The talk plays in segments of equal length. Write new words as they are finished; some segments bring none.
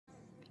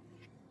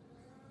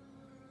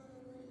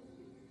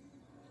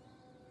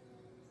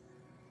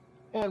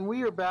And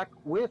we are back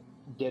with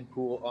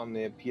Deadpool on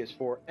the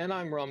PS4, and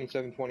I'm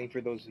Ramen720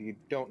 for those of you who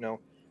don't know.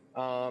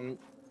 I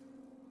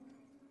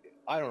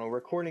don't know,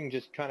 recording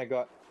just kind of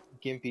got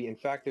gimpy. In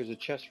fact, there's a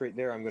chest right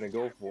there I'm going to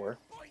go for.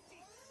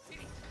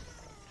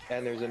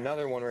 And there's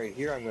another one right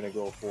here I'm going to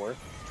go for.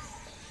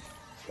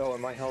 Oh,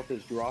 and my health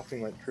is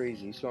dropping like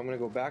crazy, so I'm going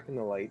to go back in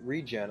the light,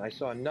 regen. I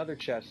saw another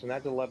chest, and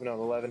that's 11 out of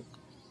 11.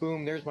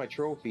 Boom, there's my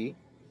trophy.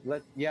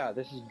 Yeah,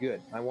 this is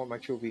good. I want my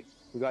trophy.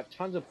 We got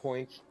tons of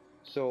points,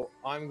 so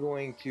I'm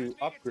going to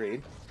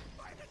upgrade.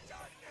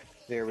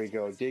 There we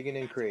go, digging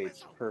in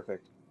crates.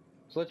 Perfect.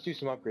 So let's do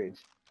some upgrades.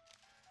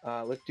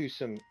 Let's do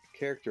some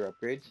character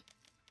upgrades.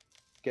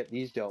 Get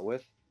these dealt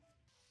with.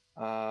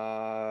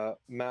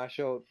 Mash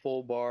out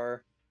full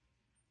bar.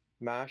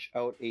 Mash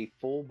out a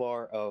full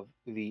bar of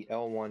the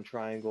L1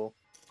 triangle.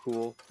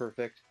 Cool,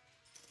 perfect.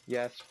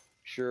 Yes,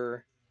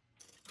 sure,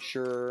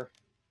 sure.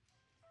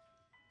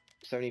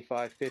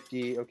 75,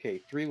 50. Okay,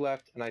 3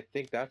 left, and I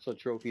think that's a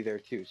trophy there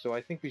too. So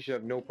I think we should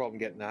have no problem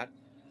getting that.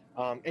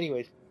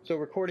 Anyways, so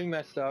recording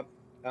messed up.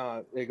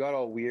 It got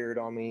all weird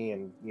on me,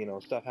 and you know,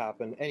 stuff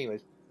happened.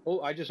 Anyways,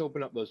 oh, I just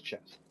opened up those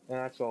chests, and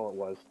that's all it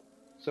was.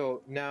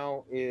 So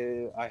now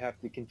I have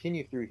to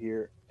continue through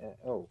here.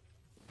 Oh,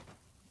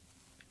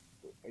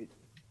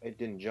 it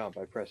didn't jump.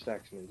 I pressed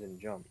X and it didn't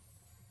jump.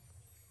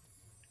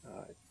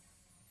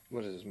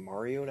 What is this,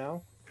 Mario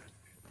now?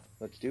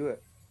 Let's do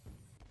it.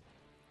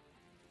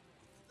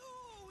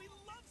 Oh, we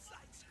love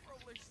side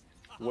scrollers.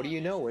 What do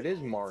you know? It is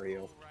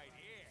Mario. Right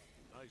here.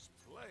 Nice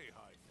play,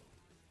 Heiko.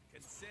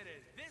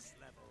 Consider this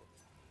level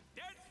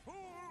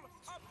Deadpool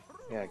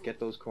approved. Yeah, get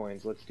those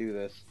coins. Let's do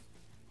this.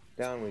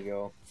 Down we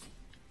go.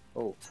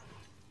 Oh.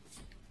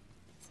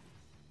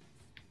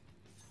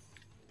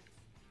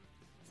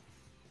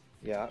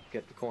 Yeah,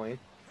 get the coin.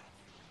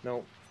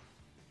 No.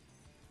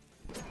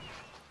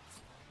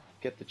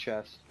 Get the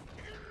chest.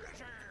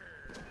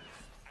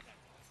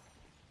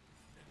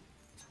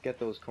 Get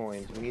those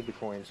coins. We need the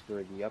coins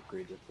for the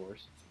upgrades, of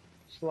course.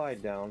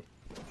 Slide down.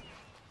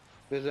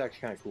 This is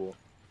actually kind of cool.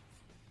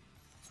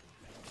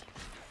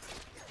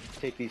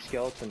 Take these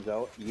skeletons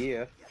out.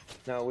 Yeah.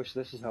 Now I wish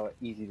this is how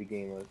easy the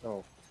game was.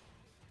 Oh.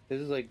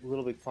 This is like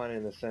Little Big Planet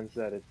in the sense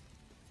that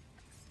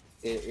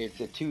it's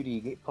a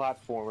 2D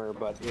platformer,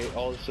 but it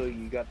also,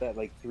 you got that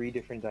like 3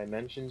 different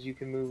dimensions you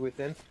can move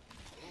within.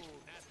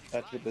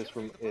 That's what this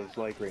room is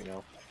like right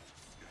now.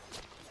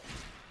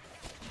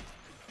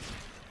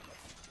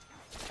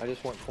 I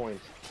just want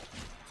coins.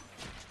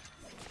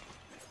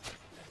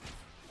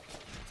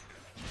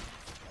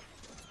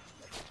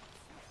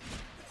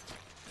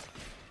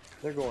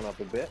 They're going up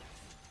a bit.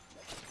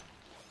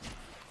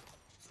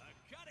 The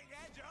cutting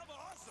edge of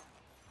awesome.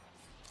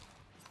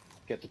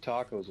 Get the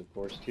tacos, of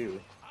course,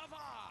 too.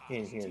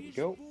 And here we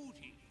go.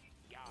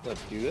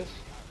 Let's do this.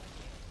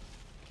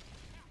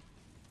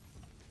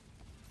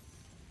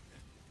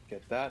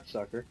 Get that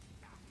sucker.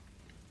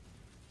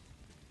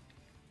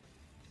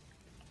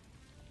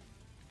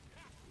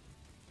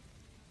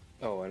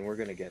 Oh, and we're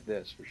gonna get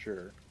this for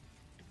sure.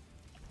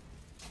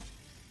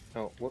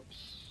 Oh,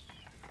 whoops.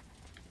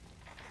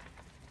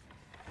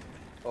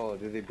 Oh,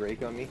 did they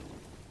break on me?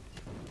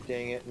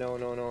 Dang it. No,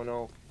 no, no,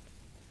 no.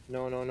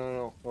 No, no, no,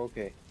 no.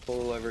 Okay.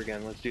 Pull the lever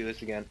again. Let's do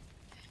this again.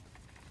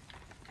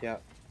 Yeah.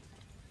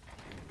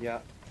 Yeah.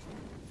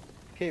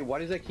 Okay, why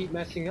does that keep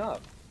messing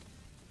up?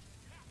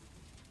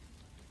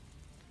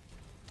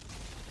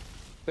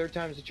 Third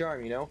time's the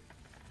charm, you know?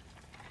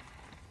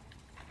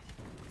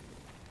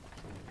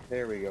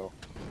 There we go.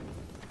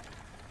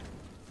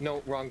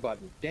 No, wrong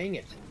button. Dang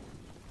it!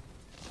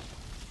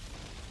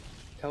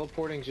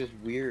 Teleporting's just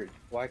weird.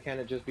 Why can't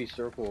it just be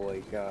circle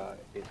like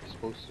it's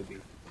supposed to be?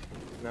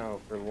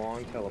 No, for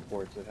long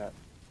teleports it had...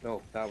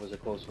 Oh, that was a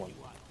close one.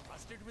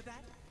 Mustard with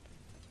that?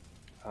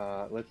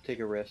 Let's take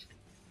a risk.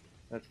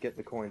 Let's get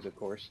the coins, of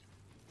course.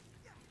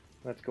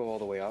 Let's go all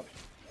the way up.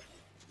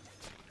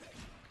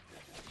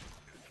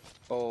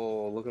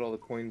 Oh, look at all the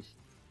coins.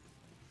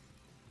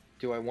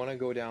 Do I want to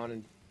go down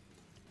and...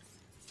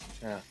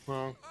 Ah,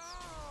 well...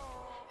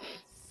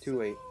 Too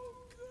late.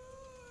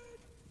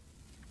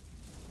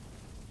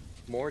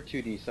 More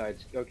 2D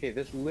sides. Okay,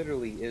 this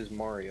literally is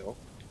Mario.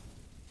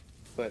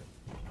 But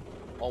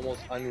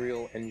almost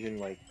Unreal Engine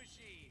like.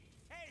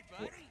 Hey,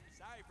 buddy.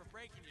 Sorry for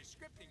breaking your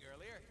scripting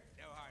earlier.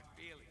 No hard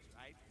feelings,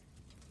 right?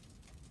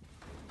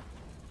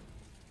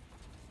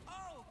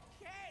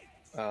 Okay.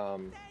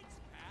 Thanks,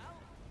 pal.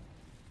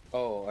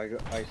 Oh, I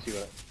see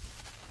what.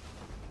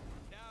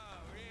 No,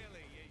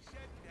 really, you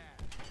shouldn't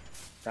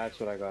have. That's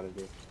what I gotta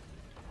do.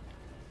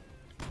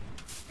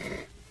 You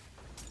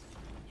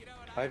know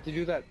what I have to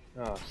do that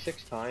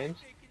 6 times.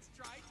 I think it's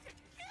trying to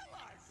kill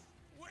us.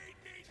 We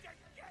need to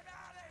get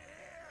out of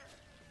here.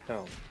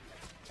 No.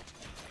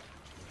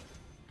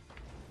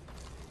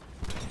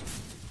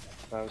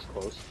 That was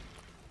close.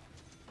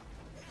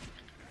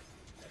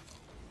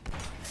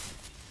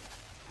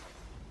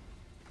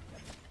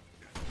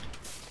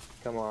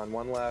 Come on,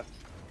 one left.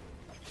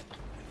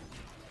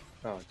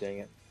 Oh, dang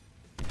it.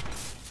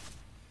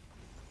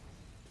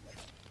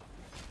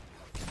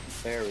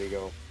 There we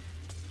go.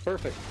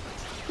 Perfect.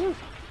 Woo.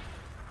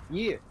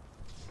 Yeah.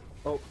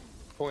 Oh,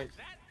 points.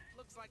 That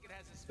looks like it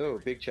has a spirit.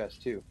 Oh, big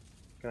chest too.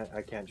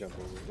 I can't jump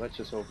over it. Let's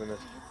just open this.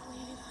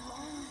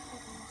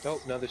 Oh,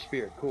 another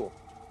spear. Cool.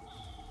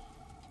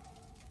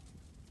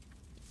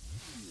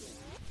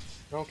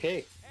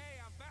 Okay. Hey,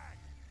 I'm back.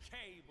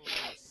 Cable,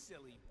 you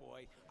silly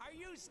boy. Are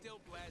you still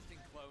blasting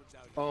clones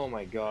out here? Oh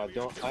my god,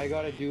 don't I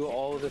gotta do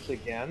all of this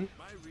again?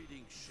 My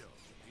readings show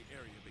that the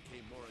area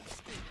became more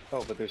unstable.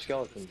 Oh, but they're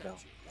skeletons now.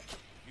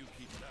 You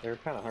keep it up. They're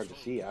kind of hard to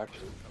see,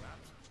 actually.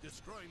 Collapse,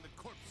 destroying the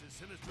corpses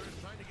Sinister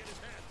is trying to get his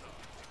hands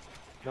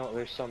on. No,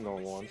 there's some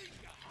normal ones.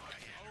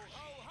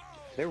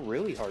 They're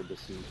really hard to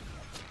see.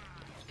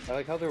 I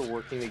like how they're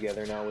working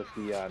together now with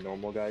the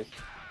normal guys.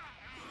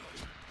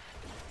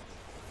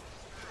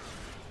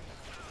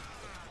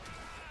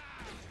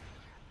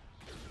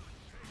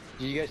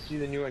 Did you guys see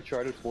the new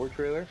Uncharted 4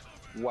 trailer?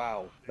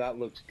 Wow, that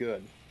looks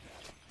good.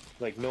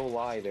 Like, no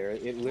lie there.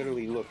 It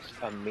literally looks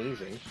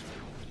amazing.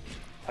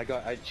 I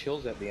had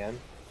chills at the end.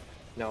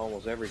 Now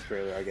almost every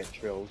trailer I get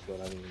chills,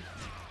 but I mean...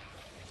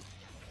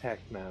 Heck,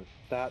 man.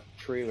 That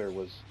trailer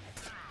was...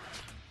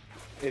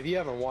 If you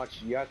haven't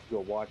watched it, you have to go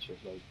watch it.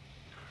 Like,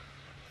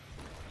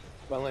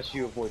 unless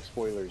you avoid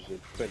spoilers.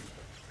 But,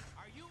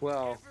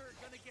 well...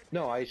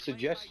 No, I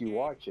suggest you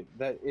watch it.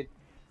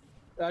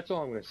 That's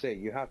all I'm going to say.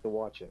 You have to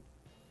watch it.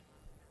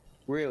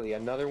 Really,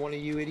 another one of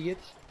you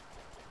idiots?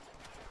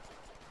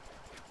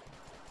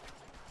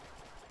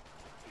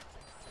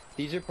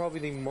 These are probably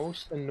the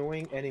most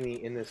annoying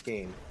enemy in this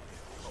game.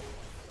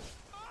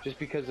 Just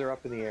because they're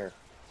up in the air.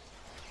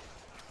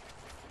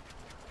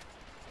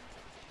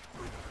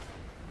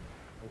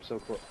 I'm so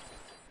close.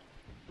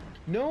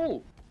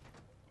 No!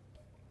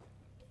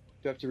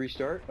 Do I have to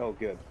restart? Oh,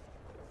 good.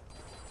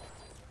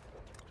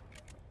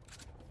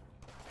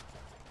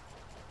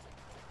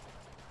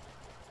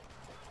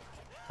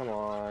 Come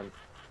on.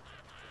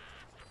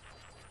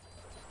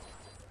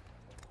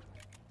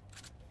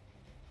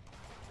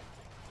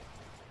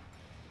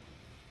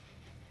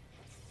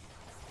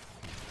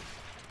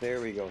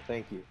 There we go,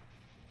 thank you.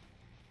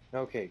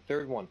 Okay,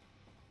 third one.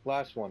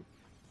 Last one.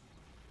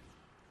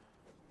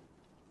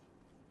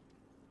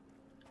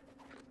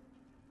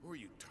 Who are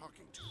you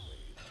talking to?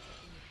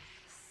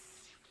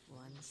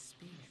 One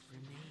spirit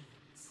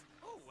remains.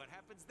 Oh, what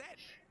happens then?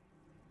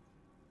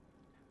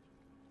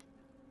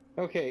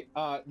 Okay,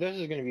 this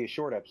is going to be a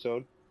short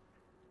episode.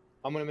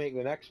 I'm going to make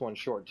the next one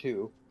short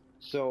too.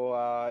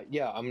 So,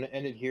 yeah, I'm going to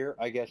end it here,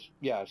 I guess.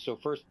 Yeah, so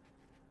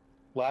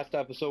last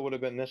episode would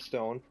have been this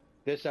stone.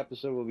 This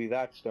episode will be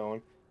that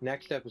stone.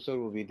 Next episode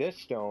will be this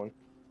stone.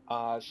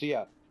 So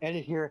yeah, end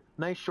it here.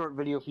 Nice short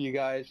video for you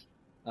guys.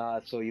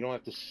 So you don't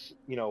have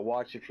to,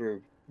 watch it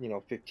for,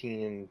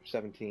 15,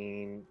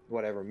 17,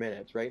 whatever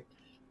minutes, right?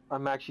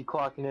 I'm actually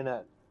clocking in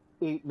at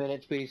 8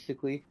 minutes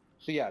basically.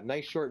 So yeah,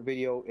 nice short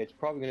video. It's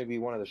probably going to be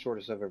one of the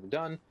shortest I've ever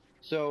done.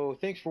 So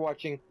thanks for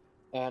watching,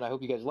 and I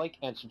hope you guys like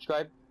and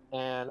subscribe,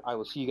 and I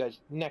will see you guys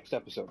next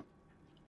episode.